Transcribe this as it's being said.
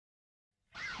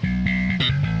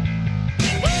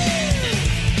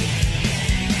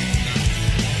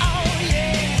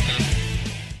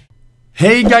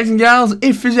Hey guys and gals, it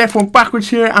is F1 Backwards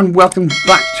here and welcome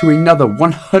back to another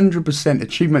 100%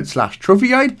 achievement / trophy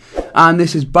guide, and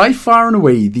this is by far and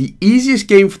away the easiest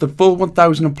game for the full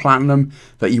 1000 of platinum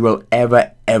that you will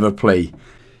ever play.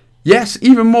 Yes,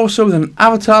 even more so than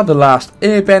Avatar: The Last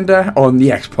Airbender on the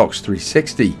Xbox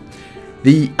 360.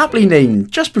 The aptly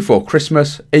named just before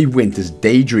Christmas, A Winter's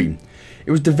Daydream.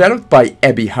 It was developed by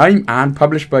Ebby Heim and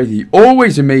published by the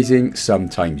always amazing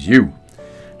Sometimes You.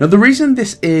 Now the reason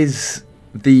this is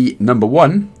the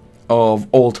 #1 of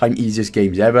all-time easiest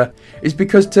games ever is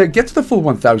because to get to the full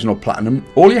 1000 or platinum,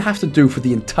 all you have to do for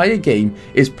the entire game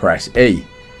is press A,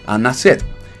 and that's it.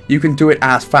 You can do it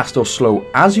as fast or slow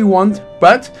as you want,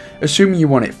 but assuming you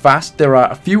want it fast, there are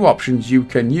a few options you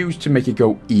can use to make it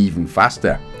go even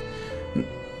faster.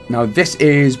 Now this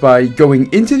is by going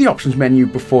into the options menu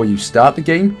before you start the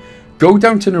game, go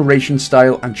down to narration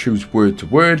style and choose word to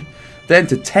word, then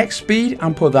to text speed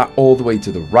and put that all the way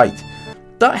to the right.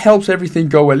 That helps everything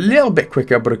go a little bit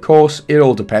quicker, but of course it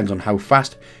all depends on how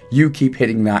fast you keep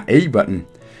hitting that A button.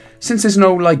 Since there's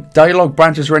no like dialogue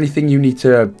branches or anything you need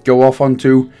to go off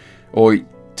onto or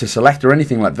to select or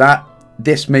anything like that,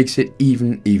 this makes it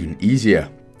even easier.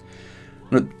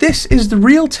 Now, this is the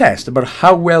real test about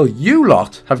how well you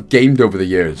lot have gamed over the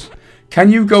years.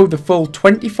 Can you go the full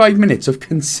 25 minutes of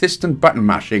consistent button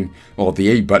mashing, or the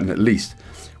A button at least,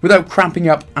 without cramping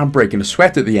up and breaking a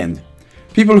sweat at the end?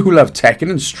 People who love Tekken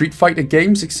and Street Fighter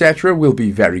games, etc. will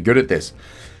be very good at this.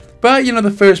 But, you know, the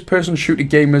first person shooter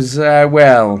gamers,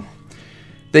 well,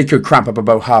 they could cramp up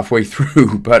about halfway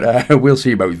through, but we'll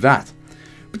see about that.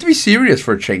 But to be serious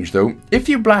for a change though, if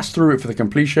you blast through it for the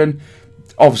completion,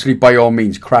 obviously by all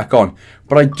means crack on.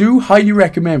 But I do highly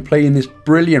recommend playing this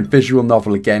brilliant visual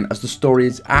novel again, as the story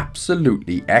is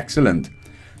absolutely excellent.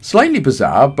 Slightly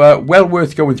bizarre, but well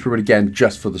worth going through it again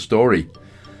just for the story.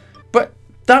 But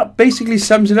that basically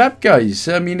sums it up, guys.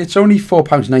 I mean, it's only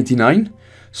 £4.99,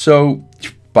 so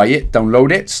buy it,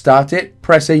 download it, start it,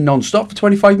 press A non-stop for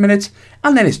 25 minutes,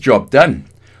 and then it's job done.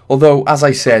 Although, as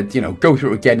I said, you know, go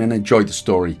through it again and enjoy the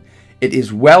story. It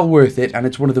is well worth it, and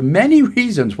it's one of the many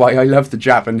reasons why I love the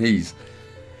Japanese.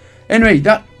 Anyway,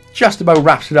 that just about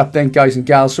wraps it up then, guys and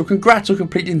gals, so congrats on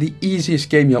completing the easiest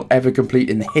game you'll ever complete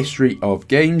in the history of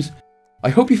games. I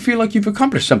hope you feel like you've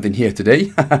accomplished something here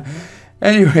today.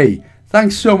 Anyway,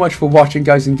 thanks so much for watching,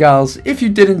 guys and gals. If you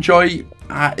did enjoy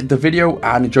the video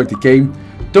and enjoyed the game,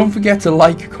 don't forget to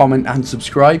like, comment and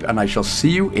subscribe, and I shall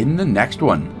see you in the next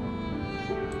one.